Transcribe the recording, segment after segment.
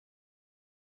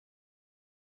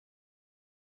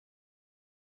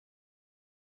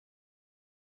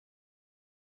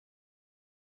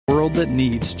world that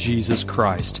needs Jesus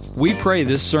Christ. We pray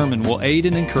this sermon will aid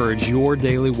and encourage your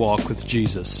daily walk with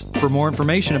Jesus. For more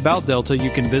information about Delta,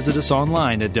 you can visit us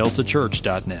online at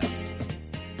deltachurch.net.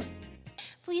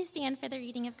 Please stand for the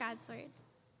reading of God's Word.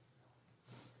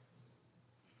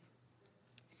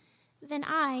 Then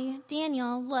I,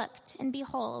 Daniel, looked, and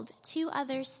behold, two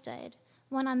others stood,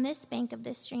 one on this bank of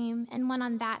the stream, and one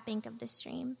on that bank of the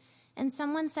stream. And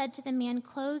someone said to the man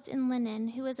clothed in linen,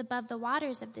 who was above the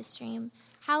waters of the stream,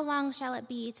 How long shall it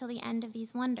be till the end of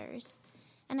these wonders?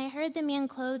 And I heard the man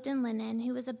clothed in linen,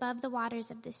 who was above the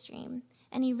waters of the stream.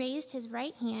 And he raised his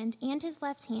right hand and his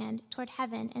left hand toward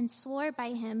heaven, and swore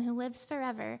by him who lives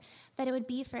forever that it would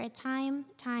be for a time,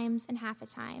 times, and half a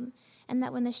time, and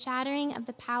that when the shattering of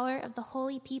the power of the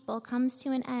holy people comes to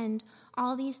an end,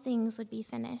 all these things would be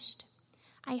finished.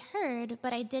 I heard,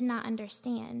 but I did not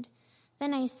understand.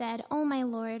 Then I said, O my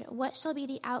Lord, what shall be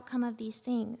the outcome of these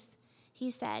things? He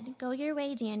said, Go your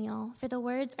way, Daniel, for the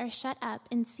words are shut up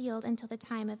and sealed until the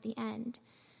time of the end.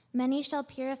 Many shall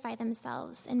purify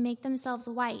themselves and make themselves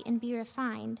white and be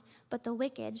refined, but the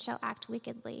wicked shall act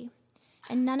wickedly.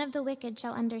 And none of the wicked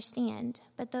shall understand,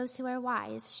 but those who are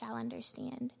wise shall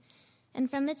understand. And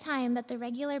from the time that the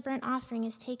regular burnt offering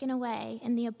is taken away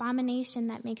and the abomination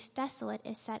that makes desolate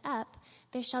is set up,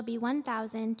 there shall be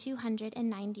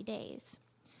 1,290 days.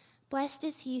 Blessed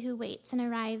is he who waits and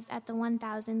arrives at the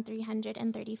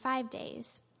 1,335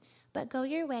 days. But go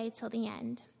your way till the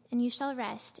end, and you shall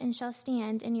rest and shall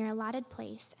stand in your allotted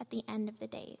place at the end of the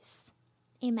days.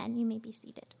 Amen. You may be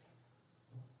seated.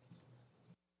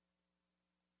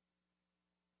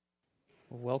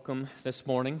 Welcome this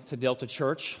morning to Delta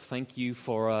Church. Thank you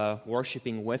for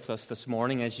worshiping with us this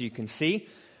morning. As you can see,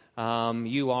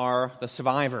 you are the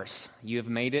survivors. You have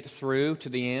made it through to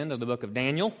the end of the book of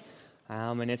Daniel,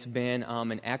 and it's been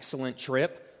an excellent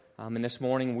trip. And this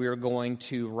morning we're going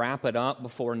to wrap it up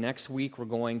before next week we're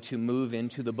going to move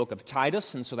into the book of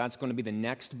Titus, and so that's going to be the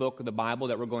next book of the Bible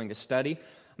that we're going to study.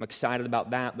 I'm excited about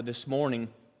that, but this morning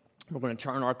we're going to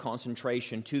turn our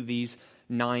concentration to these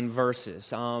 9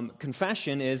 verses.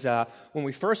 Confession is when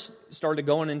we first started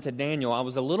going into Daniel, I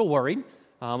was a little worried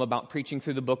about preaching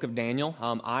through the book of Daniel.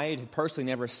 I had personally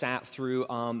never sat through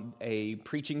a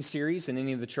preaching series in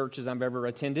any of the churches I've ever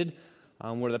attended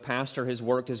where the pastor has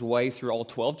worked his way through all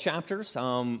 12 chapters.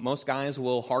 Most guys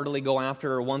will heartily go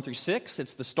after 1 through 6.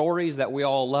 It's the stories that we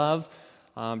all love,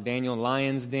 Daniel and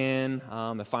Lion's Den,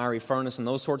 the fiery furnace, and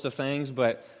those sorts of things,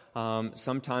 but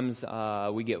sometimes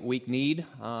we get weak-kneed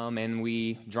and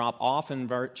we drop off in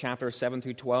chapters 7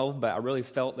 through 12, but I really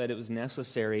felt that it was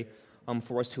necessary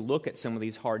for us to look at some of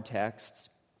these hard texts,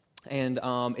 and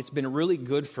it's been really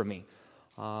good for me,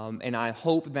 and I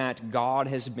hope that God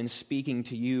has been speaking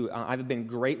to you. I've been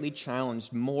greatly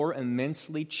challenged, more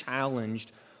immensely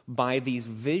challenged by these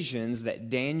visions that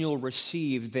Daniel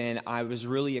received than I was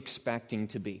really expecting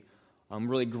to be. I'm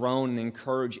really grown and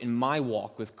encouraged in my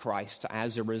walk with Christ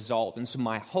as a result. And so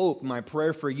my hope, my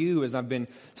prayer for you as I've been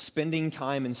spending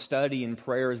time in study and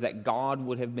prayer is that God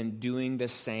would have been doing the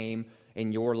same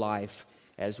in your life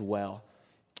as well.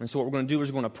 And so what we're going to do is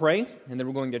we're going to pray, and then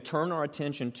we're going to turn our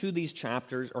attention to these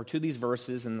chapters, or to these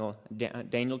verses in the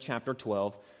Daniel chapter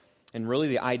 12. And really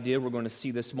the idea we're going to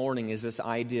see this morning is this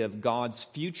idea of God's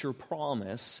future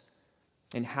promise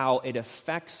and how it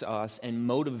affects us and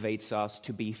motivates us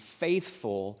to be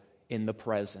faithful in the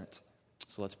present.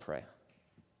 So let's pray.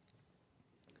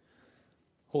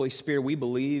 Holy Spirit, we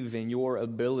believe in your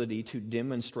ability to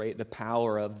demonstrate the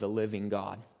power of the living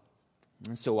God.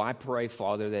 And so I pray,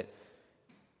 Father, that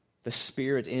the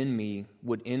Spirit in me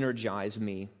would energize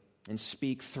me and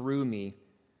speak through me,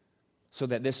 so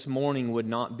that this morning would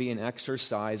not be an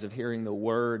exercise of hearing the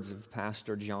words of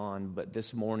Pastor John, but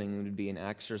this morning would be an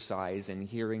exercise in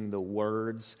hearing the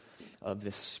words of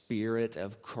the Spirit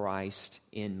of Christ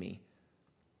in me.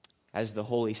 As the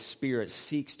Holy Spirit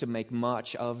seeks to make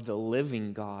much of the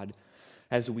living God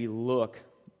as we look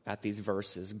at these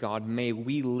verses. God, may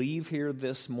we leave here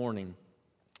this morning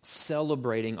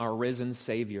celebrating our risen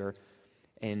Savior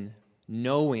and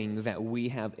knowing that we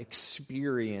have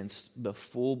experienced the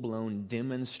full-blown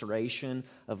demonstration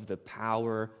of the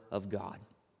power of God.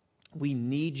 We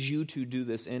need you to do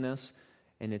this in us,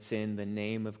 and it's in the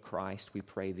name of Christ we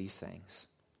pray these things.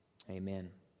 Amen.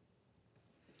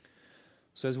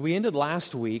 So as we ended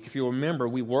last week, if you remember,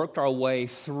 we worked our way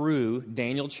through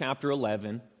Daniel chapter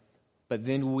 11, but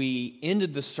then we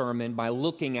ended the sermon by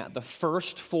looking at the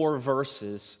first 4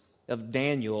 verses of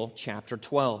Daniel chapter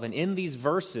 12. And in these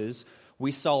verses,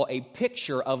 we saw a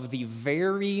picture of the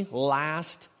very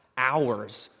last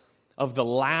hours of the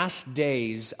last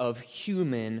days of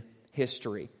human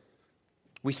history.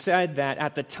 We said that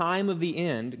at the time of the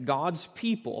end, God's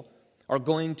people are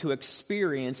going to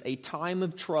experience a time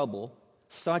of trouble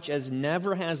such as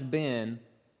never has been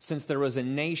since there was a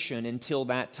nation until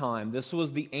that time. This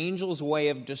was the angel's way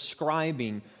of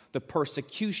describing the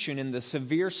persecution and the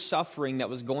severe suffering that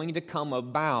was going to come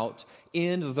about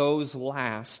in those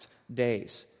last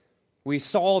days. We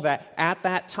saw that at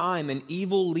that time an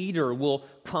evil leader will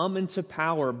come into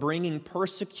power, bringing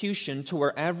persecution to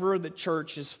wherever the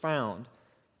church is found.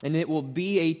 And it will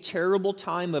be a terrible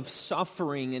time of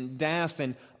suffering and death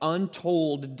and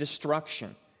untold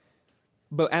destruction.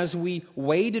 But as we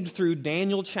waded through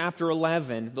Daniel chapter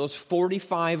 11, those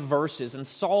 45 verses, and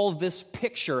saw this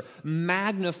picture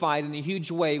magnified in a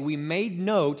huge way, we made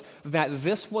note that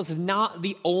this was not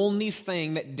the only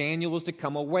thing that Daniel was to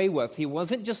come away with. He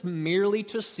wasn't just merely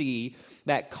to see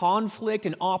that conflict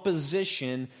and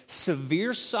opposition,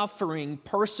 severe suffering,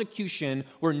 persecution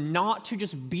were not to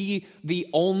just be the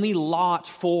only lot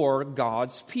for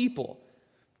God's people.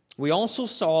 We also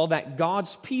saw that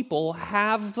God's people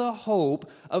have the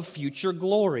hope of future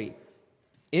glory.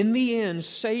 In the end,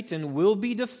 Satan will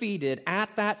be defeated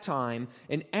at that time,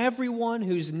 and everyone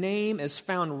whose name is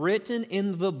found written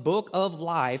in the book of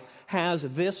life has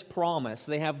this promise.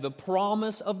 They have the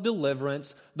promise of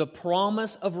deliverance, the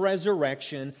promise of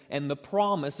resurrection, and the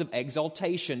promise of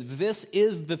exaltation. This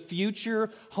is the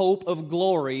future hope of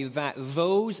glory that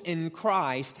those in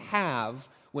Christ have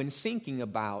when thinking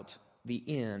about the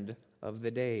end of the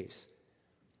days.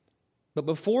 But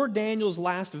before Daniel's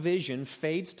last vision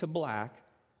fades to black,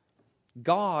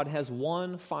 God has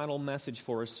one final message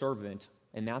for his servant,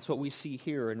 and that's what we see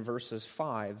here in verses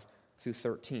 5 through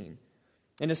 13.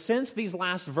 In a sense, these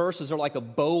last verses are like a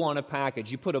bow on a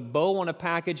package. You put a bow on a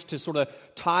package to sort of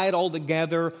tie it all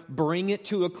together, bring it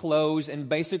to a close, and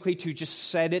basically to just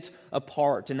set it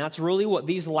apart. And that's really what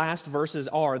these last verses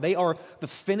are. They are the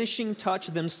finishing touch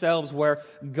themselves, where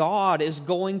God is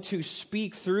going to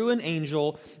speak through an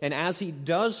angel, and as he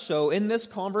does so in this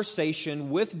conversation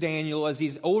with Daniel, as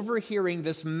he's overhearing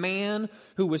this man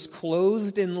who was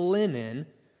clothed in linen,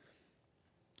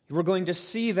 we're going to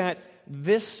see that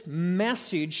this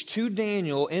message to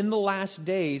Daniel in the last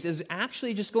days is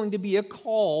actually just going to be a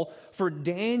call for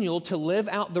Daniel to live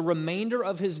out the remainder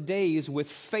of his days with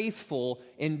faithful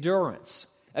endurance.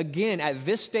 Again, at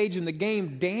this stage in the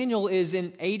game, Daniel is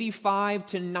in 85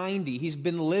 to 90. He's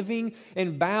been living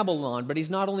in Babylon, but he's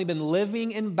not only been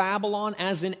living in Babylon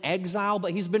as an exile,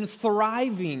 but he's been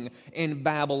thriving in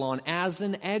Babylon as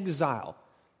an exile.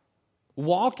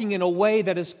 Walking in a way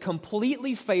that is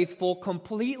completely faithful,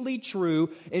 completely true,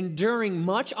 enduring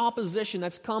much opposition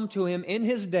that's come to him in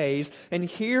his days. And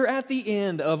here at the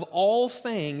end of all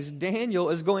things, Daniel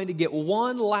is going to get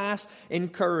one last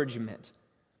encouragement.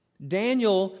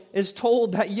 Daniel is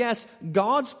told that, yes,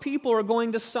 God's people are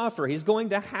going to suffer. He's going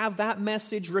to have that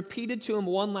message repeated to him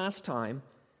one last time.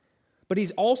 But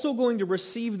he's also going to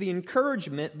receive the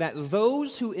encouragement that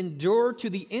those who endure to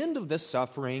the end of this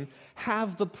suffering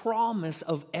have the promise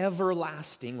of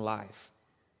everlasting life.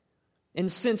 And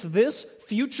since this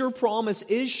future promise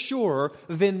is sure,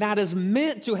 then that is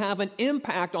meant to have an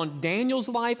impact on Daniel's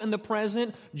life in the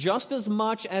present just as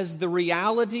much as the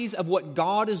realities of what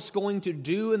God is going to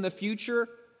do in the future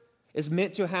is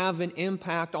meant to have an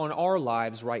impact on our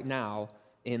lives right now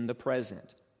in the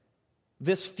present.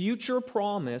 This future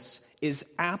promise is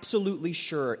absolutely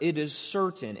sure. It is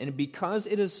certain. And because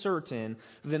it is certain,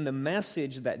 then the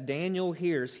message that Daniel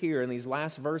hears here in these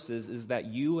last verses is that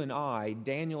you and I,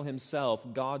 Daniel himself,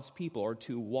 God's people, are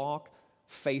to walk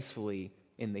faithfully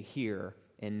in the here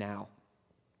and now.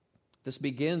 This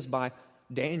begins by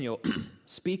Daniel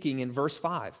speaking in verse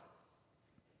 5.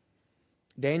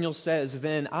 Daniel says,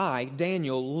 "Then I,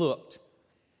 Daniel, looked,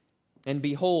 and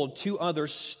behold, two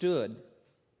others stood,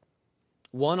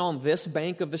 one on this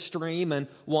bank of the stream and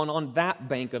one on that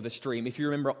bank of the stream." If you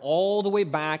remember all the way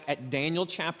back at Daniel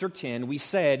chapter 10, we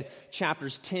said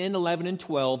chapters 10, 11, and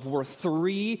 12 were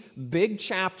three big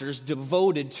chapters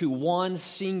devoted to one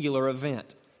singular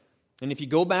event. And if you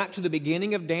go back to the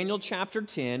beginning of Daniel chapter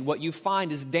 10, what you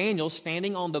find is Daniel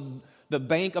standing on the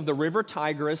bank of the river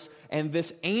Tigris, and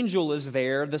this angel is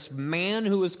there, this man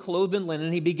who is clothed in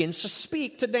linen. He begins to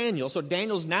speak to Daniel. So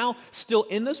Daniel's now still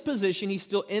in this position. He's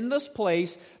still in this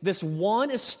place. This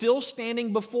one is still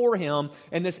standing before him,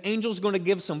 and this angel's going to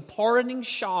give some parting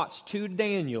shots to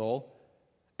Daniel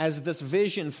as this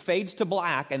vision fades to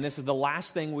black, and this is the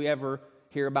last thing we ever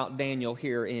hear about Daniel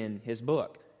here in his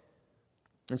book.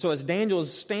 And so as Daniel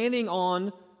is standing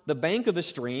on the bank of the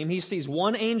stream. He sees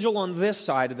one angel on this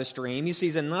side of the stream. He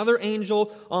sees another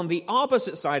angel on the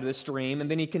opposite side of the stream.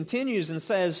 And then he continues and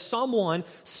says, someone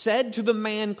said to the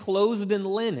man clothed in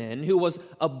linen who was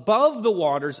above the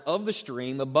waters of the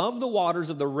stream, above the waters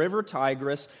of the river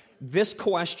Tigris, this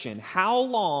question, how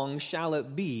long shall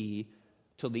it be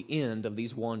till the end of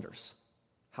these wonders?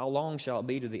 How long shall it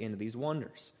be to the end of these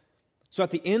wonders? So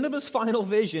at the end of his final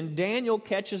vision, Daniel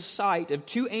catches sight of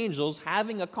two angels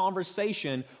having a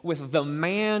conversation with the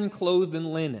man clothed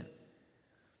in linen.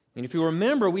 And if you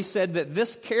remember, we said that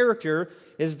this character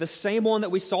is the same one that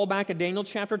we saw back in Daniel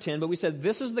chapter 10, but we said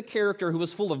this is the character who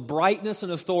was full of brightness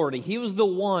and authority. He was the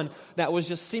one that was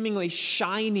just seemingly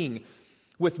shining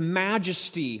with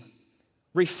majesty,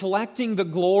 reflecting the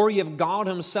glory of God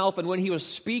himself. And when he was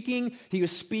speaking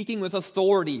with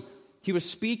authority. He was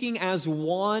speaking as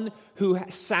one who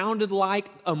sounded like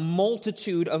a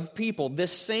multitude of people.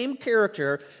 This same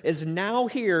character is now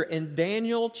here in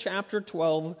Daniel chapter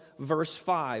 12, verse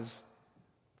 5.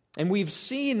 And we've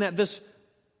seen that this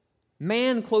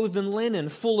man clothed in linen,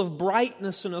 full of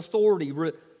brightness and authority,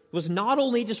 was not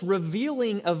only just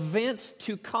revealing events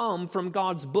to come from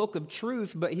God's book of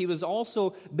truth, but he was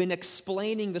also been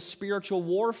explaining the spiritual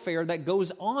warfare that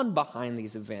goes on behind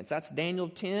these events. That's Daniel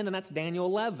 10 and that's Daniel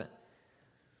 11.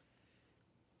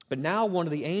 But now one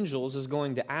of the angels is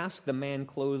going to ask the man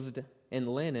clothed in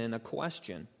linen a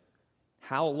question.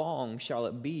 How long shall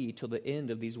it be till the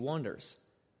end of these wonders?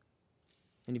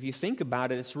 And if you think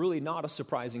about it, it's really not a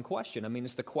surprising question. I mean,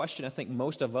 it's the question I think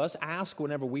most of us ask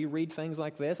whenever we read things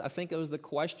like this. I think it was the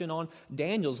question on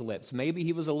Daniel's lips. Maybe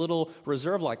he was a little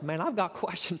reserved, like, man, I've got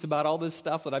questions about all this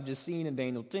stuff that I've just seen in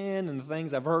Daniel 10 and the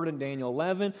things I've heard in Daniel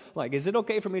 11. Like, is it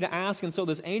okay for me to ask? And so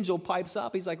this angel pipes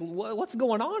up. He's like, what's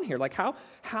going on here? Like,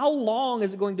 how long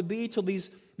is it going to be till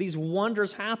these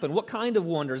wonders happen? What kind of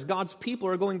wonders? God's people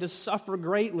are going to suffer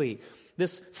greatly.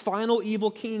 This final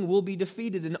evil king will be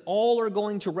defeated, and all are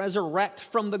going to resurrect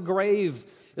from the grave,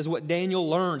 is what Daniel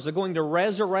learns. They're going to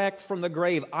resurrect from the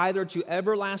grave, either to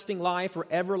everlasting life or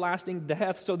everlasting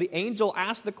death. So the angel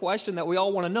asked the question that we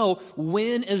all want to know,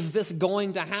 when is this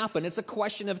going to happen? It's a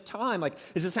question of time. Like,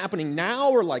 is this happening now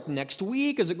or like next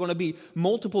week? Is it going to be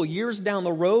multiple years down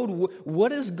the road?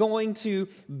 What is going to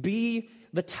be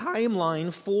the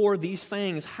timeline for these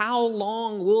things? How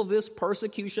long will this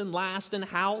persecution last, and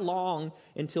how long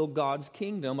until God's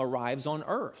kingdom arrives on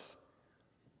earth?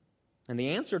 And the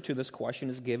answer to this question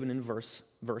is given in verse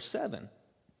 7.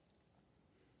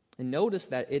 And notice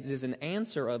that it is an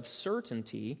answer of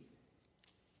certainty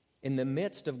in the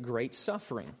midst of great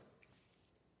suffering.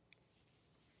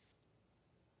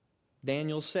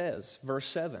 Daniel says, verse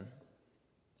 7,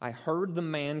 I heard the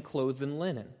man clothed in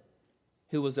linen,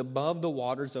 who was above the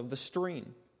waters of the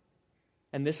stream.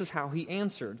 And this is how he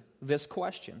answered this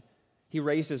question. He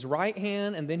raised his right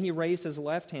hand, and then he raised his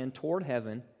left hand toward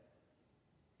heaven,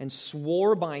 and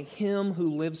swore by him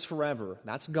who lives forever,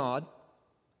 that's God,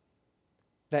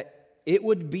 that it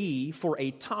would be for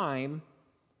a time,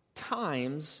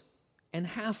 times, and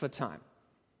half a time.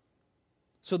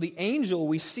 So the angel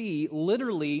we see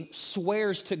literally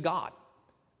swears to God.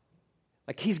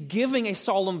 Like, he's giving a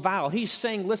solemn vow. He's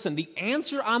saying, listen, the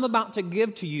answer I'm about to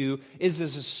give to you is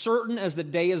as certain as the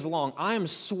day is long. I am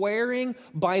swearing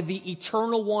by the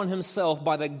eternal one himself,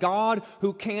 by the God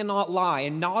who cannot lie.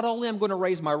 And not only am I going to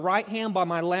raise my right hand by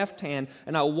my left hand,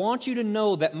 and I want you to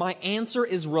know that my answer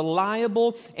is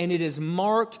reliable and it is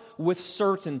marked with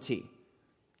certainty.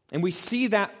 And we see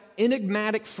that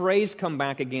enigmatic phrase come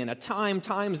back again, a time,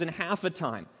 times, and half a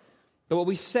time. But what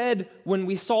we said when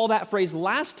we saw that phrase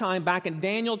last time back in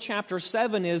Daniel chapter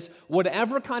 7 is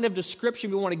whatever kind of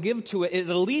description we want to give to it, it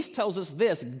at least tells us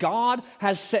this: God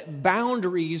has set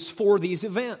boundaries for these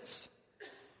events.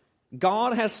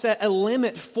 God has set a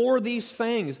limit for these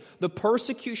things. The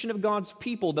persecution of God's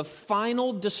people, the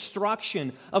final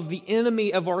destruction of the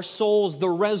enemy of our souls, the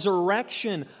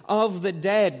resurrection of the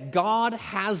dead. God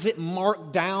has it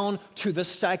marked down to the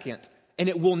second. And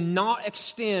it will not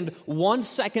extend 1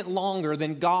 second longer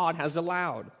than God has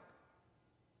allowed.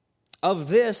 Of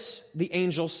this, the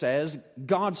angel says,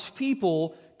 God's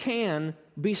people can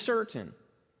be certain.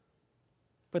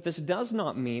 But this does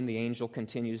not mean, the angel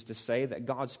continues to say, that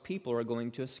God's people are going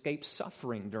to escape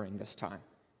suffering during this time.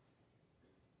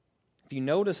 If you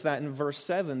notice that in verse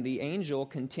 7, the angel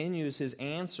continues his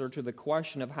answer to the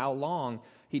question of how long.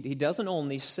 He doesn't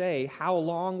only say, how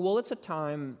long? Well, it's a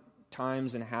time,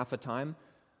 times, and half a time.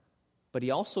 But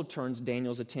he also turns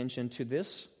Daniel's attention to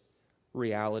this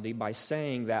reality by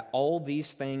saying that all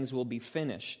these things will be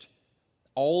finished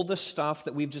All the stuff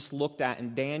that we've just looked at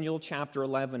in Daniel chapter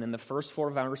 11 and the first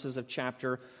 4 verses of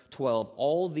chapter 12,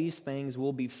 all these things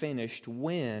will be finished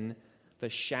when the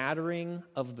shattering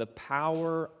of the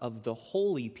power of the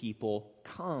holy people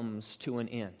comes to an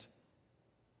end.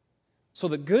 So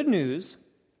the good news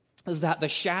is that the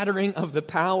shattering of the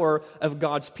power of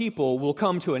God's people will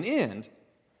come to an end.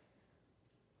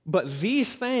 But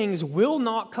these things will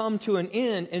not come to an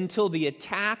end until the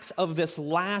attacks of this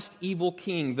last evil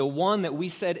king, the one that we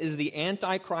said is the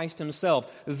Antichrist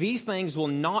himself, these things will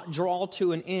not draw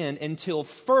to an end until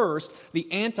first the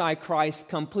Antichrist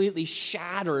completely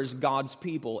shatters God's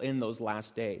people in those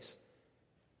last days.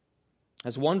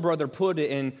 As one brother put it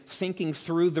in thinking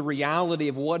through the reality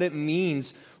of what it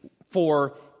means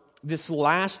for this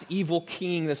last evil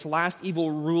king, this last evil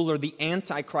ruler, the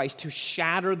Antichrist, to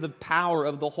shatter the power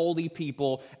of the holy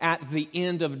people at the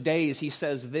end of days, he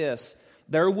says this: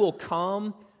 there will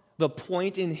come the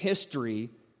point in history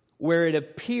where it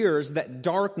appears that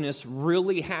darkness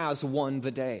really has won the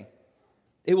day.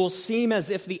 It will seem as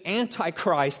if the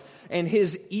Antichrist and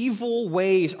his evil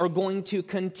ways are going to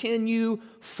continue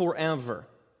forever.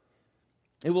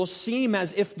 It will seem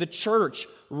as if the church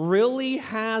really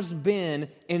has been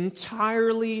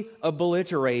entirely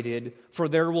obliterated, for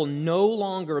there will no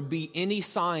longer be any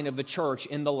sign of the church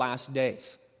in the last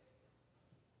days.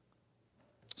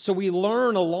 So we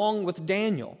learn along with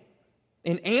Daniel,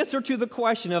 in answer to the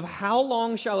question of how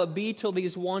long shall it be till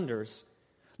these wonders,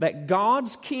 that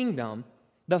God's kingdom,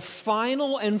 the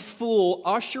final and full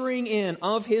ushering in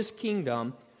of his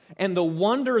kingdom, and the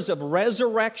wonders of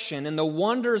resurrection, and the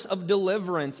wonders of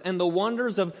deliverance, and the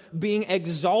wonders of being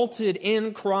exalted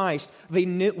in Christ, they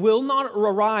will not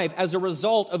arrive as a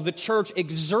result of the church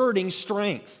exerting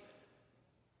strength.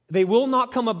 They will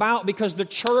not come about because the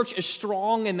church is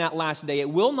strong in that last day. It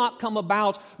will not come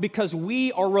about because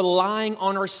we are relying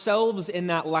on ourselves in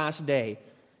that last day.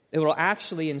 It will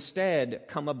actually instead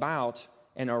come about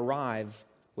and arrive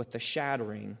with the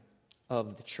shattering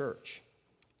of the church.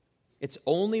 It's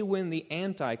only when the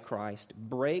Antichrist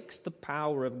breaks the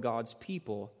power of God's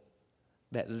people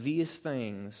that these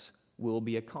things will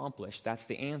be accomplished. That's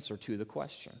the answer to the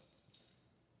question.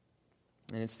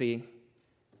 And it's the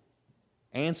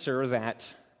answer that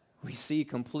we see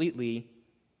completely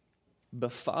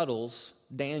befuddles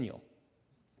Daniel.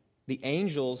 The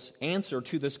angel's answer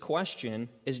to this question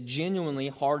is genuinely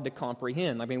hard to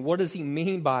comprehend. I mean, what does he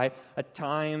mean by a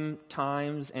time,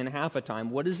 times, and half a time?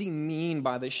 What does he mean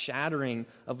by the shattering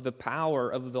of the power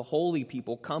of the holy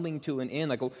people coming to an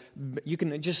end? Like, you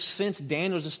can just sense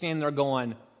Daniel's just standing there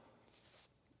going,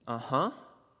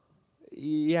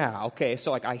 yeah, okay,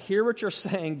 so like I hear what you're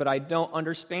saying, but I don't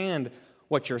understand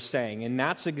what you're saying. And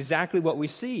that's exactly what we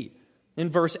see. In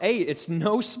verse 8, it's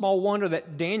no small wonder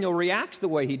that Daniel reacts the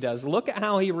way he does. Look at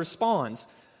how he responds.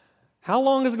 How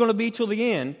long is it going to be till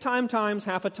the end? Time, times,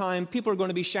 half a time. People are going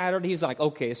to be shattered. He's like,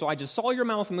 okay, so I just saw your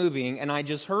mouth moving, and I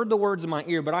just heard the words in my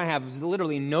ear, but I have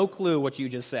literally no clue what you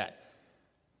just said.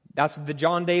 That's the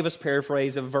John Davis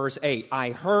paraphrase of verse 8. I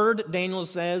heard, Daniel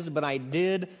says, but I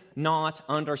did not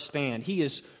understand. He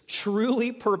is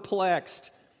truly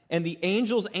perplexed. And the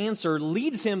angel's answer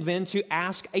leads him then to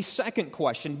ask a second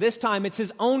question. This time it's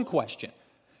his own question.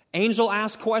 Angel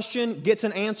asks question, gets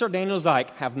an answer. Daniel's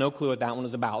like, have no clue what that one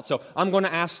is about. So I'm going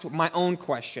to ask my own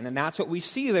question. And that's what we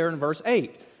see there in verse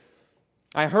 8.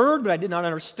 I heard, but I did not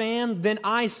understand. Then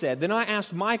I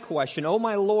asked my question, O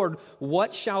my Lord,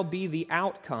 what shall be the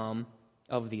outcome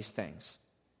of these things?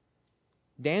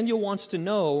 Daniel wants to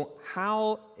know,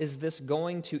 how is this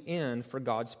going to end for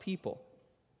God's people?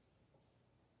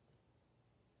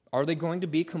 Are they going to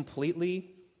be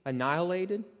completely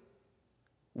annihilated?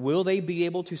 Will they be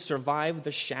able to survive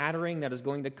the shattering that is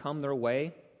going to come their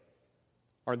way?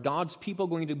 Are God's people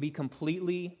going to be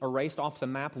completely erased off the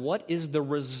map? What is the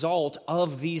result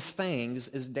of these things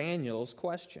is Daniel's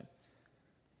question.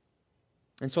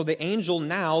 And so the angel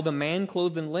now, the man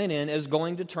clothed in linen, is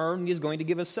going to turn and he's going to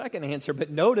give a second answer. But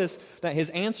notice that his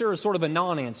answer is sort of a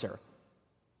non-answer.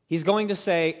 He's going to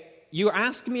say, you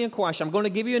ask me a question, I'm going to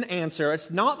give you an answer.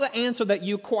 It's not the answer that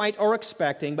you quite are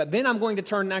expecting, but then I'm going to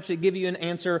turn and actually give you an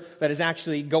answer that is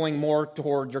actually going more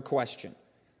toward your question.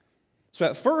 So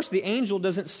at first, the angel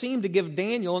doesn't seem to give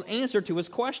Daniel an answer to his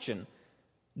question.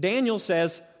 Daniel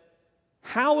says,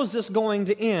 how is this going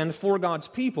to end for God's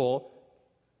people?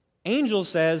 Angel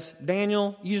says,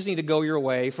 Daniel, you just need to go your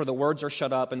way, for the words are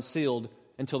shut up and sealed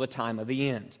until the time of the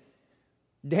end.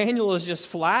 Daniel is just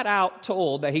flat out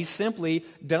told that he simply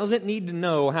doesn't need to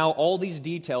know how all these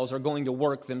details are going to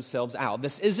work themselves out.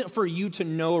 This isn't for you to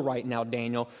know right now,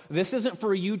 Daniel. This isn't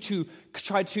for you to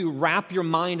try to wrap your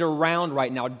mind around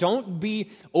right now. Don't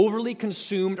be overly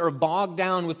consumed or bogged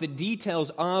down with the details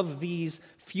of these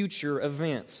future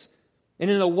events. And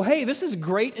in a way, this is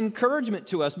great encouragement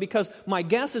to us, because my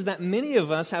guess is that many of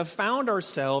us have found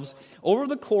ourselves over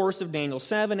the course of Daniel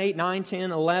 7, 8, 9,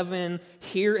 10, 11,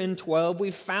 here in 12,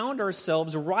 we've found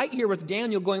ourselves right here with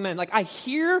Daniel going, man, like I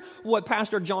hear what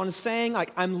Pastor John is saying,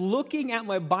 like I'm looking at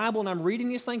my Bible and I'm reading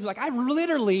these things, like I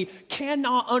literally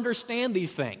cannot understand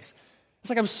these things.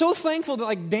 It's like I'm so thankful that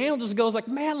like Daniel just goes like,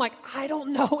 man, like I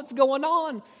don't know what's going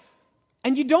on.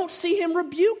 And you don't see him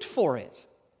rebuked for it.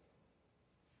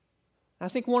 I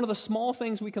think one of the small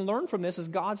things we can learn from this is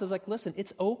God says, like, listen,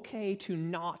 it's okay to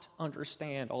not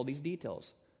understand all these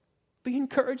details. Be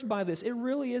encouraged by this. It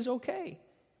really is okay.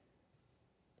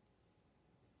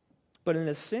 But in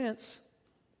a sense,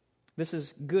 this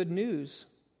is good news,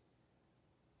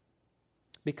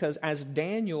 because as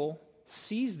Daniel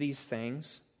sees these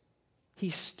things,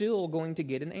 he's still going to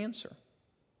get an answer.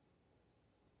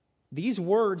 These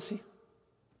words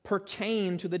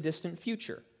pertain to the distant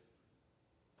future.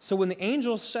 So when the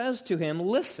angel says to him,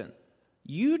 listen,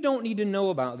 you don't need to know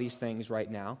about these things right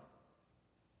now.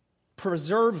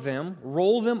 Preserve them,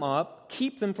 roll them up,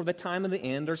 keep them for the time of the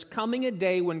end. There's coming a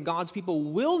day when God's people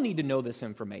will need to know this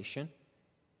information.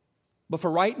 But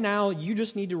for right now, you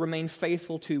just need to remain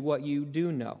faithful to what you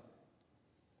do know.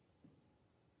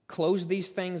 Close these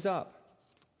things up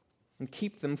and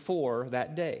keep them for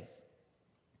that day.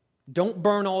 Don't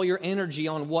burn all your energy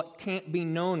on what can't be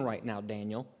known right now,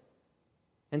 Daniel.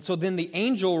 And so then the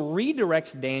angel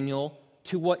redirects Daniel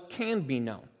to what can be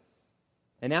known.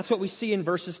 And that's what we see in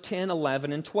verses 10,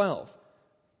 11, and 12.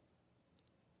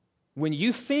 When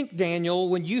you think, Daniel,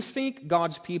 when you think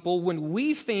God's people, when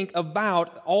we think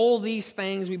about all these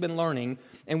things we've been learning,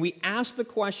 and we ask the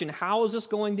question, how is this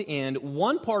going to end?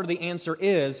 One part of the answer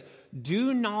is,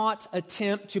 do not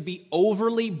attempt to be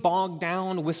overly bogged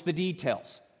down with the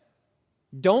details.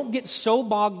 Don't get so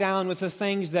bogged down with the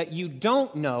things that you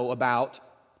don't know about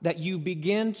that you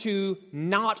begin to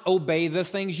not obey the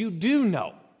things you do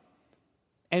know.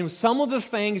 And some of the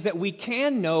things that we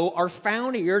can know are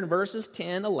found here in verses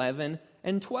 10, 11,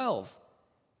 and 12.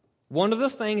 One of the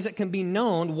things that can be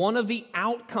known, one of the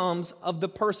outcomes of the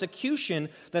persecution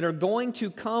that are going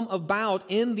to come about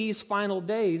in these final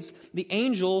days, the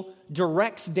angel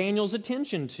directs Daniel's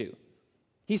attention to.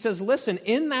 He says, listen,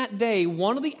 in that day,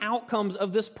 one of the outcomes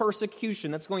of this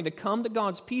persecution that's going to come to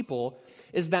God's people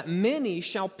is that many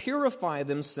shall purify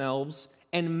themselves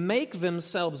and make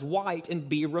themselves white and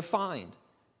be refined.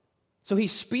 So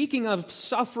he's speaking of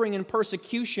suffering and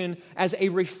persecution as a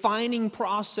refining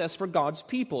process for God's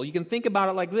people. You can think about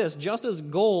it like this. Just as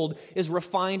gold is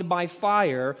refined by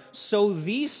fire, so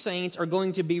these saints are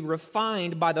going to be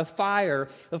refined by the fire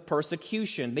of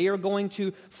persecution. They are going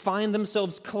to find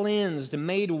themselves cleansed,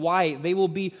 made white. They will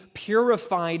be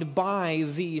purified by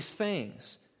these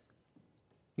things.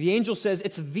 The angel says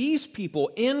it's these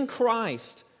people in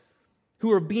Christ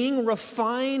who are being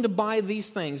refined by these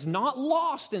things, not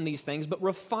lost in these things, but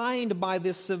refined by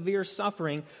this severe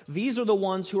suffering. These are the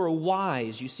ones who are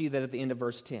wise. You see that at the end of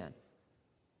verse 10.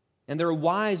 And they're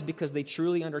wise because they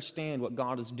truly understand what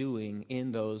God is doing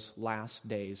in those last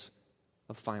days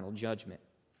of final judgment.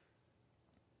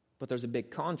 But there's a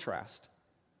big contrast,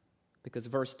 because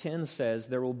verse 10 says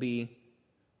there will be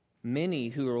many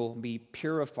who will be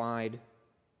purified,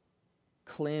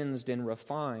 cleansed, and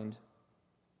refined,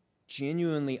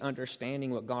 genuinely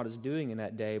understanding what God is doing in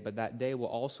that day, but that day will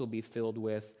also be filled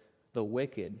with the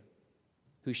wicked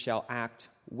who shall act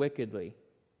wickedly.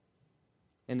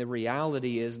 And the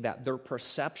reality is that their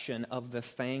perception of the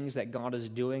things that God is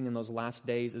doing in those last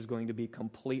days is going to be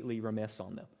completely remiss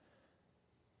on them.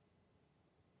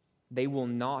 They will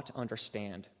not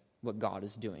understand what God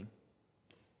is doing.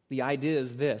 The idea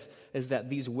is this, is that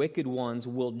these wicked ones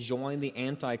will join the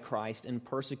Antichrist in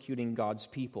persecuting God's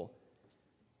people.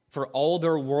 For all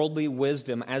their worldly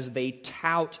wisdom, as they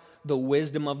tout the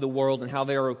wisdom of the world and how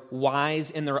they are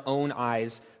wise in their own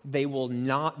eyes, they will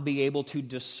not be able to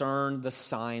discern the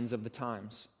signs of the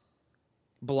times.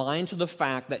 Blind to the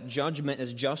fact that judgment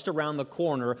is just around the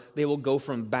corner, they will go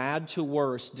from bad to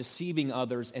worse, deceiving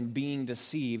others and being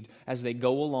deceived as they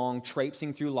go along,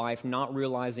 traipsing through life, not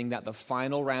realizing that the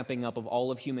final wrapping up of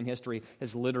all of human history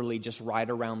is literally just right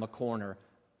around the corner,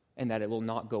 and that it will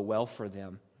not go well for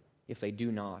them if they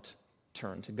do not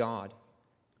turn to God.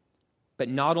 But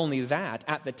not only that,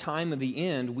 at the time of the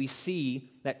end, we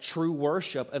see that true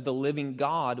worship of the living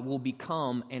God will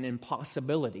become an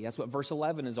impossibility. That's what verse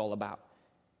 11 is all about.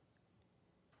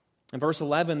 In verse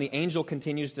 11, the angel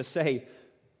continues to say,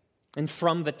 and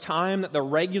from the time that the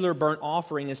regular burnt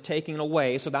offering is taken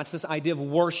away, so that's this idea of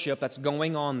worship that's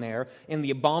going on there, and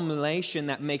the abomination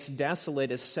that makes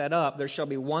desolate is set up, there shall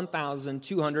be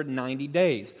 1,290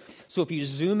 days. So if you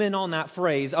zoom in on that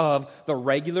phrase of the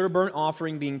regular burnt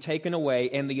offering being taken away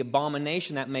and the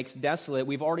abomination that makes desolate,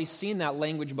 we've already seen that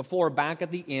language before back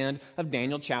at the end of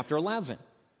Daniel chapter 11.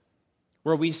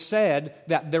 Where we said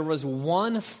that there was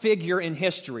one figure in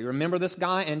history. Remember this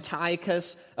guy,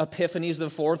 Antiochus Epiphanes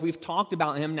IV? We've talked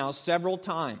about him now several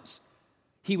times.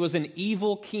 He was an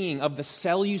evil king of the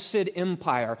Seleucid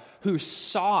Empire who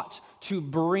sought to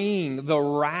bring the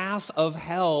wrath of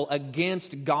hell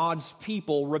against God's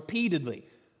people repeatedly.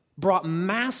 Brought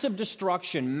massive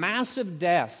destruction, massive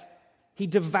death. He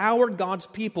devoured God's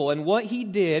people, and what he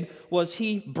did was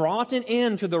he brought an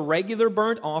end to the regular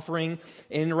burnt offering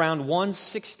in around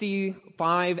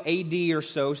 165 AD or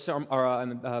so,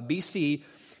 BC.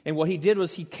 And what he did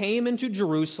was he came into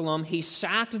Jerusalem, he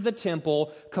sacked the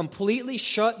temple, completely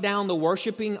shut down the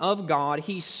worshiping of God,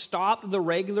 he stopped the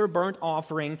regular burnt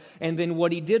offering, and then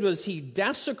what he did was he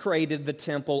desecrated the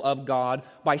temple of God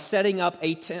by setting up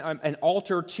an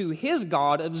altar to his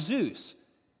god of Zeus.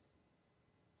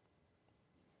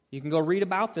 You can go read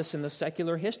about this in the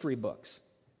secular history books.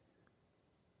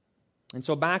 And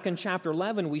so back in chapter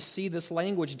 11, we see this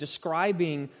language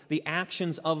describing the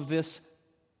actions of this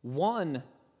one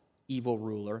evil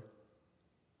ruler.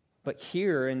 But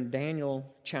here in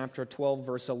Daniel chapter 12,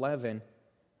 verse 11,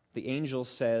 the angel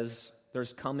says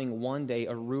there's coming one day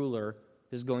a ruler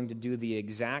who's going to do the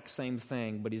exact same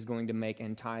thing, but he's going to make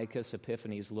Antiochus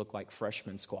Epiphanes look like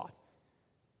freshman squad.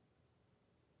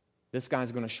 This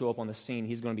guy's going to show up on the scene.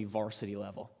 He's going to be varsity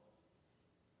level.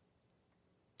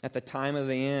 At the time of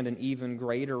the end, an even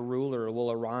greater ruler will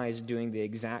arise doing the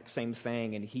exact same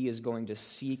thing, and he is going to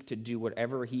seek to do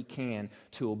whatever he can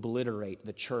to obliterate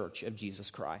the church of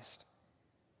Jesus Christ.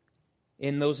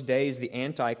 In those days, the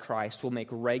Antichrist will make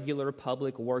regular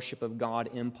public worship of God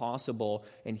impossible,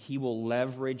 and he will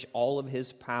leverage all of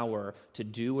his power to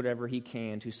do whatever he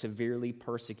can to severely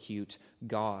persecute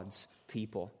God's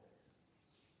people.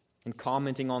 In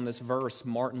commenting on this verse,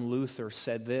 Martin Luther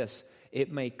said this,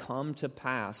 "It may come to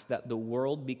pass that the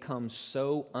world becomes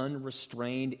so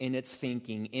unrestrained in its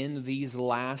thinking in these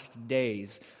last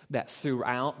days that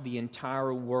throughout the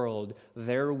entire world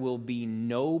there will be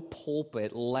no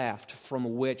pulpit left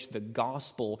from which the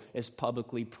gospel is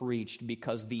publicly preached,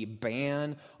 because the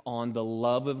ban on the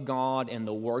love of God and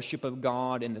the worship of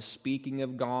God and the speaking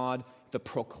of God, the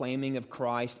proclaiming of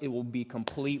Christ, it will be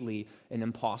completely an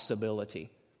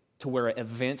impossibility. To where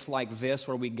events like this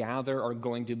where we gather are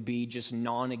going to be just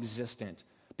non-existent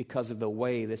because of the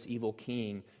way this evil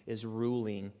king is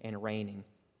ruling and reigning."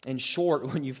 In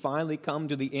short, when you finally come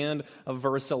to the end of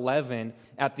verse 11,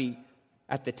 at the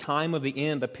time of the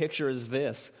end, the picture is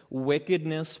this: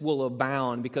 wickedness will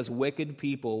abound because wicked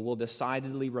people will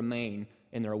decidedly remain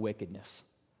in their wickedness.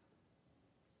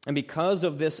 And because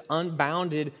of this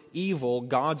unbounded evil,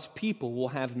 God's people will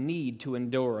have need to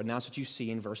endure. And that's what you see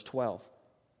in verse 12.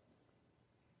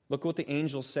 Look what the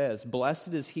angel says.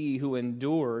 "Blessed is he who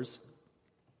endures,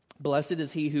 blessed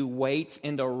is he who waits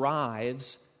and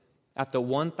arrives at the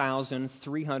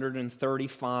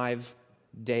 1,335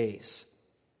 days."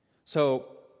 So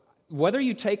whether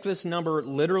you take this number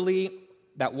literally,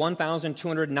 that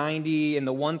 1,290 and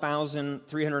the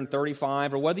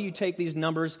 1,335, or whether you take these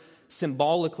numbers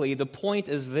symbolically, the point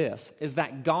is this, is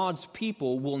that God's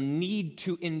people will need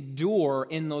to endure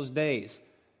in those days.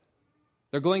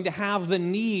 They're going to have the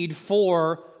need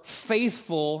for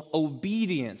faithful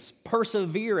obedience,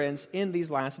 perseverance in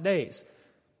these last days.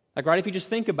 Like, right, if you just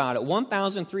think about it,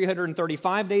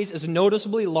 1,335 days is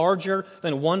noticeably larger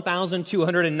than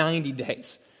 1,290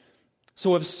 days.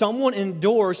 So if someone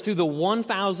endures through the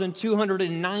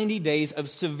 1,290 days of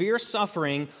severe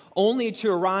suffering only to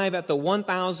arrive at the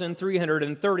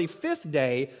 1,335th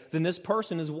day, then this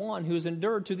person is one who has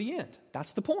endured to the end.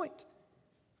 That's the point.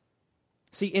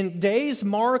 See, in days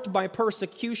marked by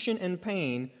persecution and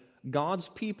pain, God's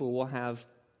people will have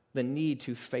the need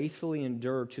to faithfully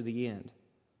endure to the end,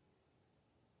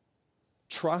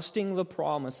 trusting the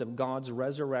promise of God's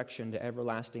resurrection to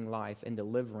everlasting life and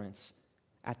deliverance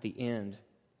at the end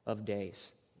of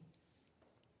days.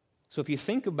 So if you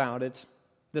think about it,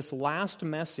 this last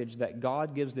message that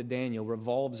God gives to Daniel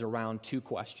revolves around two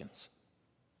questions.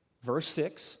 Verse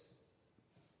 6,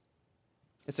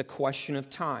 it's a question of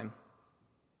time.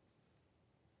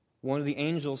 one of the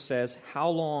angels says, "How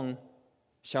long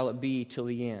shall it be till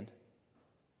the end?"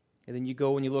 And then you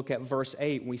go and you look at verse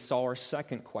 8, and we saw our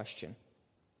second question.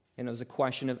 And it was a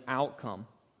question of outcome,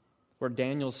 where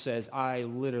Daniel says, "I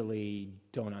literally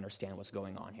don't understand what's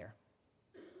going on here."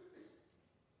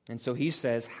 And so he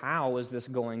says, how is this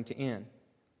going to end?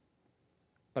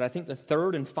 But I think the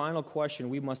third and final question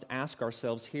we must ask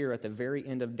ourselves here at the very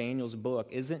end of Daniel's book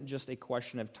isn't just a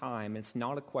question of time. It's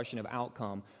not a question of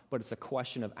outcome, but it's a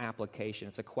question of application.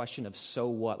 It's a question of so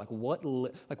what?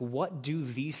 What do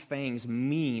these things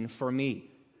mean for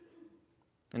me?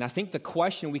 And I think the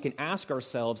question we can ask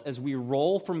ourselves as we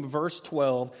roll from verse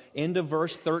 12 into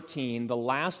verse 13, the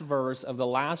last verse of the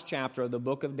last chapter of the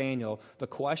book of Daniel, the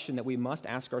question that we must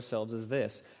ask ourselves is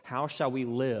this: how shall we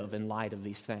live in light of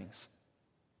these things?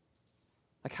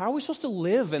 How are we supposed to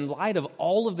live in light of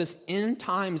all of this end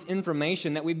times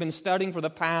information that we've been studying for the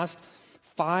past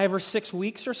 5 or 6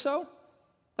 weeks or so?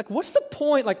 What's the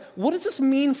point? What does this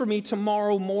mean for me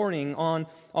tomorrow morning on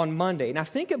Monday? And I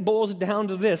think it boils down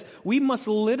to this. We must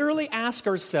literally ask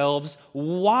ourselves,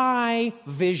 why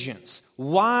visions?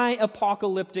 Why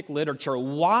apocalyptic literature?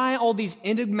 Why all these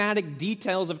enigmatic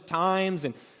details of times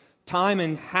and time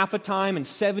and half a time and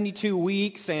 72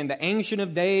 weeks and the Ancient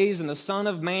of Days and the Son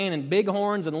of Man and big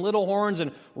horns and little horns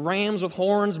and rams with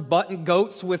horns, button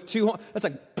goats with 2 horns? It's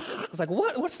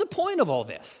what's the point of all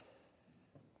this?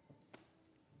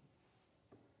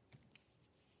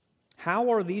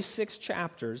 How are these 6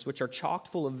 chapters, which are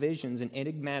chock full of visions and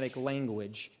enigmatic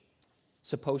language,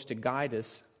 supposed to guide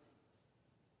us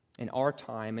in our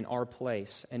time, in our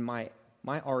place? And my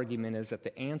argument is that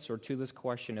the answer to this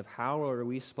question of how are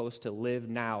we supposed to live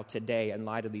now, today, in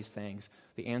light of these things,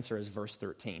 the answer is verse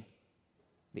 13.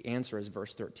 The answer is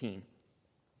verse 13.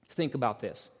 Think about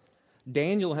this.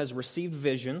 Daniel has received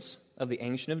visions of the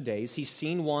Ancient of Days. He's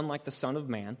seen one like the Son of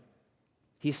Man.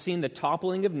 He's seen the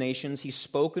toppling of nations. He's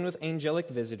spoken with angelic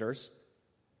visitors.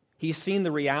 He's seen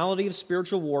the reality of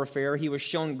spiritual warfare. He was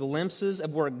shown glimpses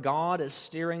of where God is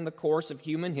steering the course of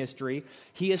human history.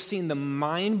 He has seen the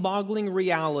mind-boggling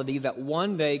reality that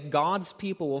one day God's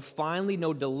people will finally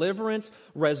know deliverance,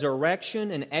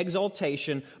 resurrection, and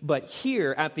exaltation. But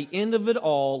here, at the end of it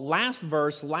all, last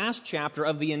verse, last chapter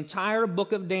of the entire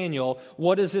book of Daniel,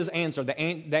 what is his answer?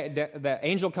 The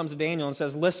angel comes to Daniel and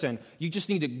says, listen, you just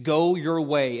need to go your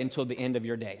way until the end of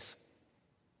your days.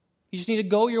 You just need to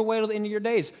go your way to the end of your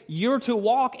days. You're to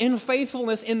walk in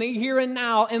faithfulness in the here and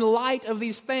now in light of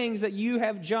these things that you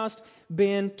have just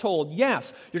been told.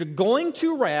 Yes, you're going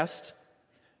to rest.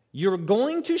 You're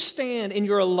going to stand in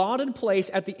your allotted place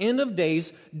at the end of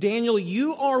days. Daniel,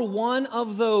 you are one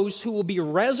of those who will be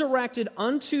resurrected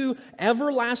unto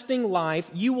everlasting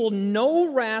life. You will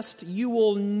know rest. You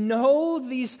will know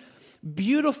these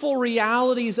beautiful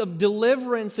realities of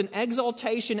deliverance and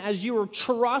exaltation as you are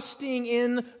trusting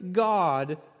in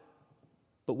God.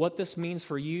 But what this means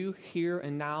for you here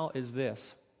and now is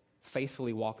this: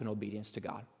 faithfully walk in obedience to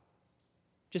God.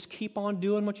 Just keep on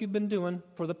doing what you've been doing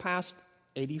for the past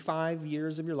 85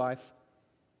 years of your life.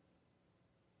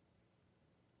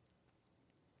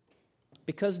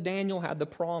 Because Daniel had the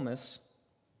promise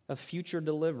of future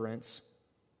deliverance,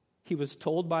 he was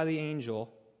told by the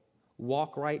angel,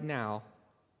 walk right now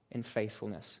in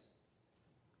faithfulness.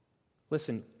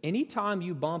 Listen, anytime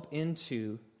you bump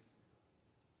into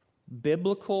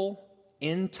biblical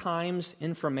end times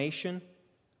information,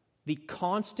 the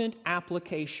constant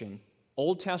application,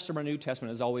 Old Testament, New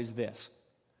Testament, is always this: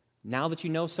 now that you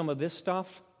know some of this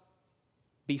stuff,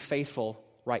 be faithful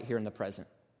right here in the present.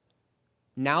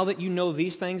 Now that you know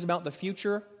these things about the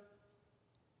future,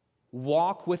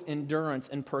 walk with endurance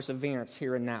and perseverance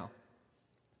here and now.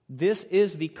 This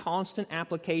is the constant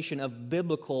application of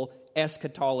biblical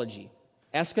eschatology.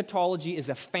 Eschatology is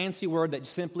a fancy word that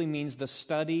simply means the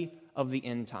study of the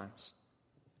end times.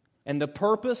 And the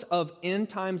purpose of end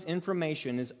times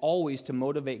information is always to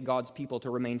motivate God's people to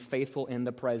remain faithful in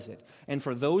the present. And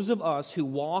for those of us who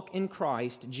walk in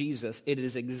Christ Jesus, it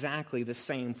is exactly the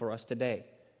same for us today.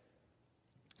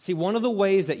 See, one of the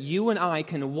ways that you and I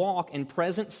can walk in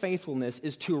present faithfulness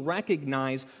is to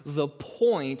recognize the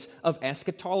point of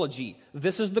eschatology.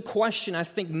 This is the question I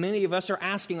think many of us are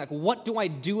asking, what do I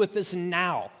do with this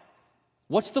now?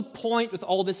 What's the point with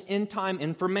all this end-time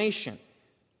information?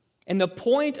 And the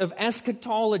point of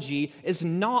eschatology is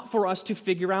not for us to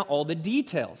figure out all the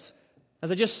details.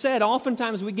 As I just said,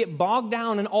 oftentimes we get bogged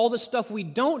down in all the stuff we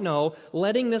don't know,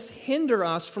 letting this hinder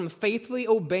us from faithfully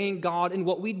obeying God in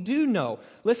what we do know.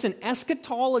 Listen,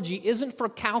 eschatology isn't for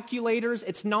calculators,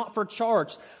 it's not for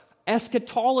charts.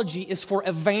 Eschatology is for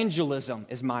evangelism,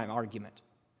 is my argument.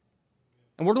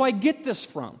 And where do I get this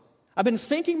from? I've been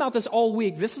thinking about this all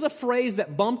week. This is a phrase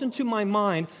that bumped into my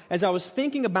mind as I was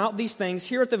thinking about these things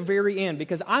here at the very end,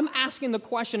 because I'm asking the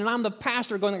question, and I'm the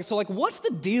pastor going, so what's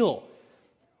the deal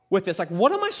with this?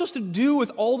 What am I supposed to do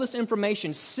with all this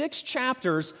information? 6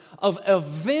 chapters of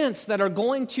events that are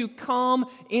going to come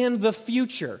in the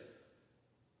future.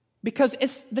 Because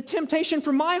it's the temptation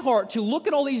for my heart to look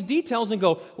at all these details and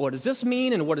go, what does this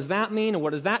mean, and what does that mean, and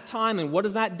what is that time, and what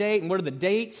is that date, and what are the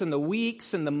dates, and the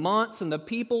weeks, and the months, and the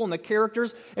people, and the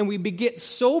characters, and we get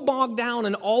so bogged down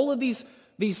in all of these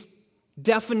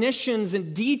definitions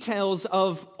and details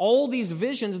of all these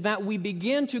visions that we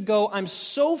begin to go, I'm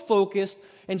so focused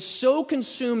and so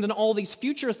consumed in all these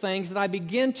future things that I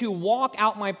begin to walk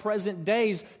out my present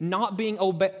days not being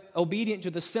obedient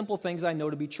to the simple things I know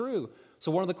to be true.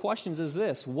 So one of the questions is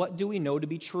this: what do we know to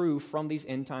be true from these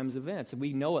end times events? And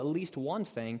we know at least one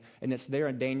thing, and it's there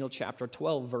in Daniel chapter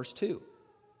 12, verse 2.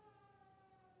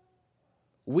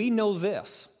 We know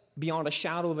this beyond a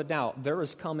shadow of a doubt: there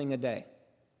is coming a day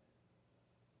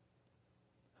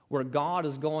where God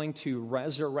is going to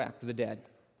resurrect the dead.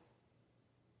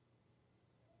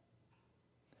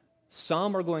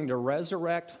 Some are going to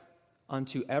resurrect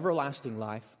unto everlasting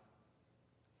life,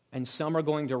 and some are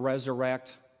going to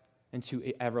resurrect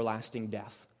into everlasting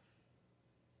death.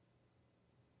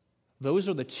 Those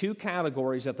are the 2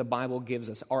 categories that the Bible gives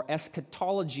us. Our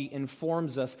eschatology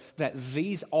informs us that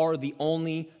these are the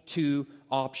only 2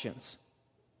 options.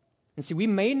 And see, we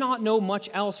may not know much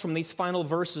else from these final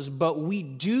verses, but we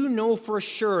do know for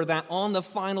sure that on the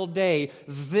final day,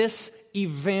 this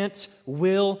event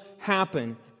will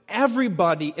happen.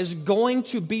 Everybody is going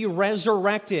to be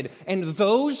resurrected, and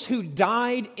those who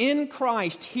died in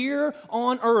Christ here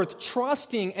on earth,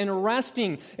 trusting and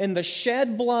resting in the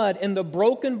shed blood and the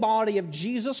broken body of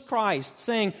Jesus Christ,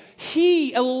 saying,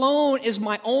 He alone is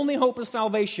my only hope of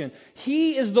salvation.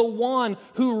 He is the one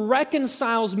who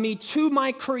reconciles me to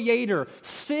my Creator.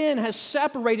 Sin has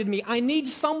separated me. I need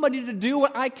somebody to do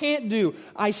what I can't do.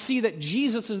 I see that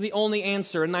Jesus is the only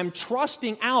answer, and I'm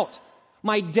trusting out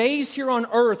my days here on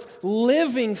earth,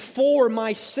 living for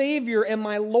my Savior and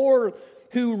my Lord,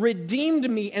 who redeemed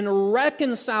me and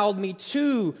reconciled me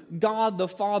to God the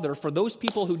Father. For those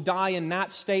people who die in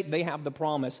that state, they have the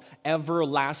promise: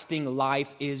 everlasting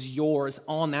life is yours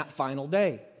on that final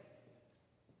day.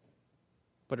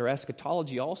 But our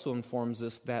eschatology also informs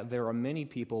us that there are many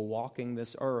people walking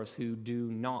this earth who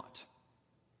do not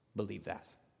believe that,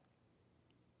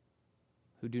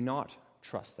 who do not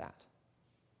trust that,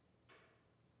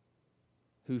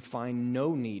 who find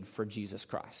no need for Jesus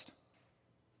Christ,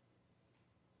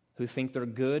 who think they're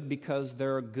good because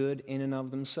they're good in and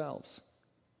of themselves.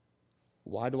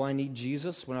 Why do I need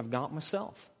Jesus when I've got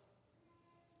myself?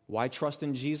 Why trust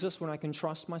in Jesus when I can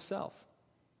trust myself?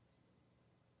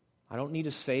 I don't need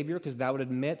a Savior because that would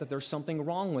admit that there's something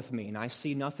wrong with me, and I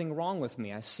see nothing wrong with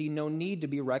me. I see no need to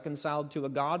be reconciled to a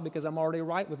God because I'm already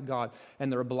right with God.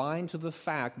 And they're blind to the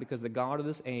fact because the God of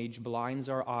this age blinds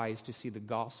our eyes to see the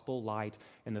gospel light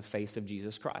in the face of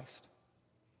Jesus Christ.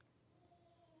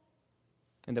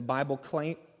 And the Bible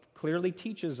clearly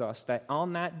teaches us that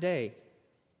on that day,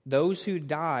 those who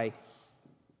die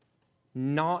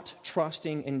not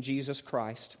trusting in Jesus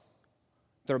Christ,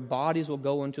 their bodies will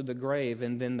go into the grave,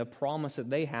 and then the promise that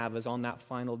they have is on that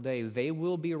final day, they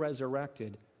will be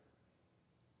resurrected,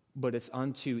 but it's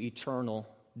unto eternal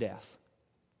death,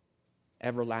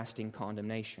 everlasting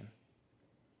condemnation.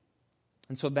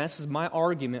 And so this is my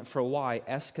argument for why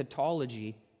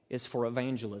eschatology is for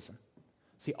evangelism.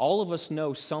 See, all of us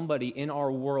know somebody in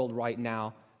our world right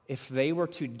now, if they were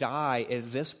to die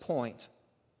at this point,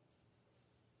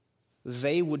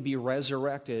 they would be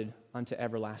resurrected unto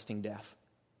everlasting death,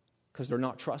 because they're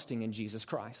not trusting in Jesus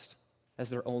Christ as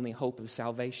their only hope of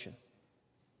salvation.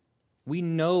 We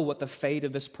know what the fate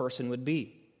of this person would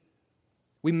be.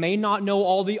 We may not know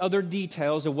all the other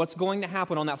details of what's going to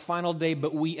happen on that final day,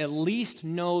 but we at least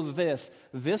know this.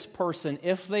 This person,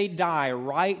 if they die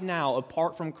right now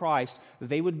apart from Christ,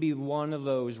 they would be one of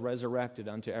those resurrected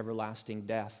unto everlasting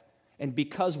death. And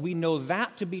because we know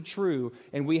that to be true,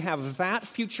 and we have that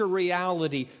future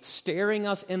reality staring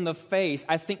us in the face,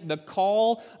 I think the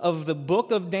call of the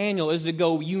book of Daniel is to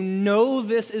go, you know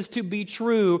this is to be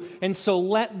true, and so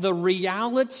let the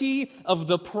reality of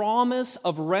the promise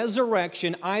of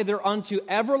resurrection, either unto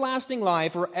everlasting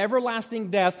life or everlasting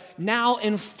death, now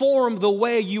inform the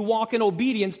way you walk in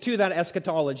obedience to that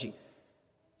eschatology,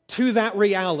 to that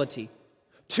reality,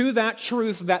 to that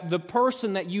truth that the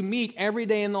person that you meet every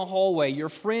day in the hallway, your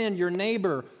friend, your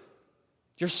neighbor,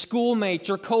 Your schoolmate,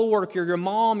 your coworker, your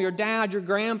mom, your dad, your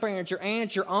grandparents, your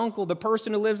aunt, your uncle, the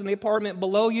person who lives in the apartment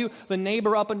below you, the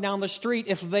neighbor up and down the street,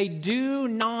 if they do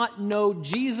not know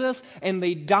Jesus and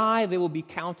they die, they will be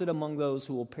counted among those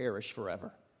who will perish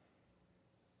forever.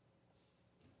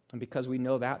 And because we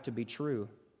know that to be true,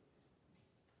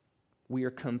 we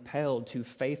are compelled to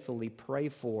faithfully pray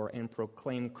for and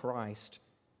proclaim Christ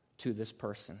to this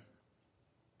person.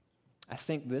 I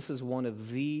think this is one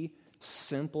of the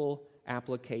simple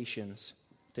applications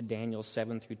to Daniel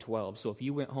 7 through 12. So if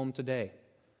you went home today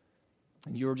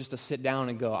and you were just to sit down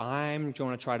and go, I'm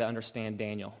going to try to understand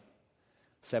Daniel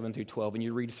 7 through 12, and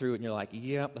you read through it and you're like,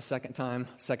 yep, the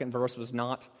second verse was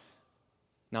not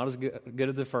as good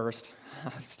as the first.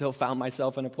 I still found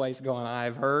myself in a place going,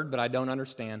 I've heard, but I don't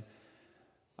understand.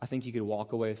 I think you could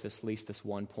walk away with at least this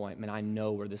one point. Man, I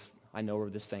know where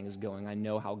this thing is going. I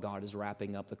know how God is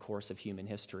wrapping up the course of human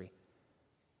history.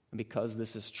 And because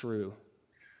this is true,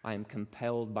 I am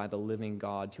compelled by the living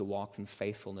God to walk in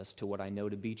faithfulness to what I know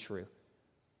to be true.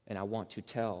 And I want to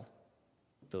tell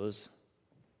those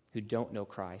who don't know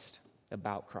Christ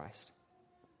about Christ.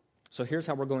 So here's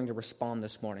how we're going to respond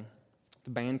this morning. The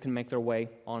band can make their way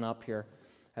on up here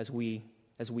as we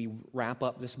wrap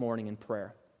up this morning in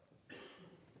prayer.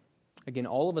 Again,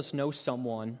 all of us know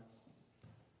someone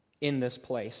in this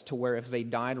place to where if they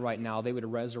died right now, they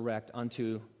would resurrect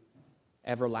unto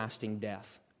everlasting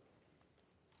death.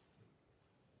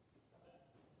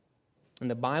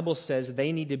 And the Bible says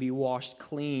they need to be washed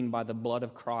clean by the blood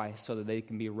of Christ so that they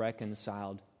can be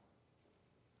reconciled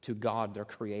to God, their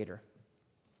Creator.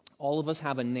 All of us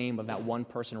have a name of that one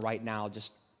person right now,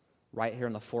 just right here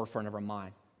in the forefront of our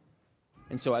mind.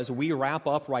 And so as we wrap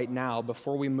up right now,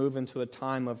 before we move into a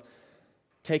time of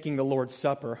taking the Lord's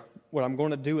Supper, what I'm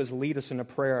going to do is lead us in a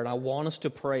prayer, and I want us to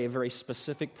pray a very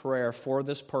specific prayer for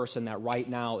this person that right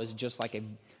now is just like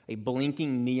a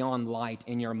blinking neon light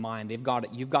in your mind.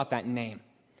 You've got that name.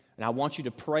 And I want you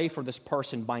to pray for this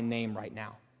person by name right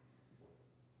now.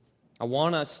 I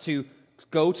want us to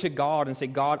go to God and say,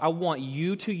 God, I want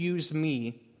you to use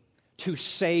me to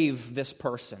save this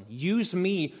person. Use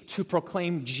me to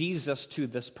proclaim Jesus to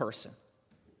this person.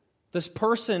 This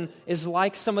person is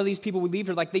like some of these people we leave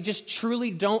here, like they just truly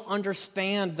don't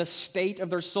understand the state of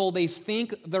their soul. They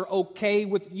think they're okay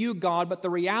with you, God, but the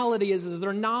reality is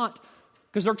they're not,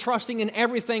 because they're trusting in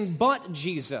everything but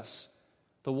Jesus,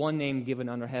 the one name given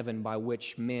under heaven by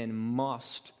which men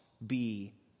must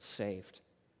be saved.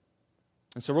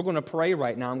 And so we're going to pray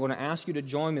right now. I'm going to ask you to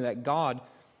join me that God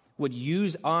would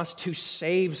use us to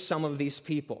save some of these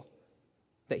people.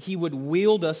 That He would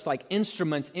wield us like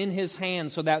instruments in His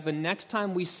hand so that the next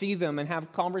time we see them and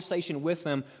have conversation with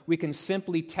them, we can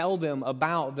simply tell them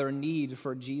about their need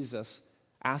for Jesus,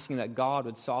 asking that God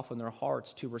would soften their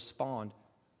hearts to respond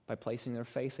by placing their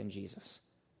faith in Jesus.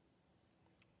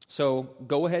 So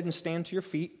go ahead and stand to your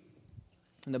feet,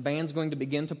 and the band's going to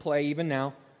begin to play even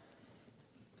now.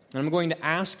 And I'm going to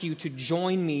ask you to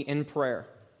join me in prayer.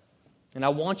 And I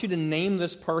want you to name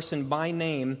this person by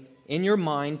name in your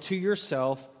mind to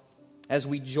yourself as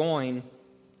we join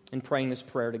in praying this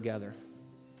prayer together.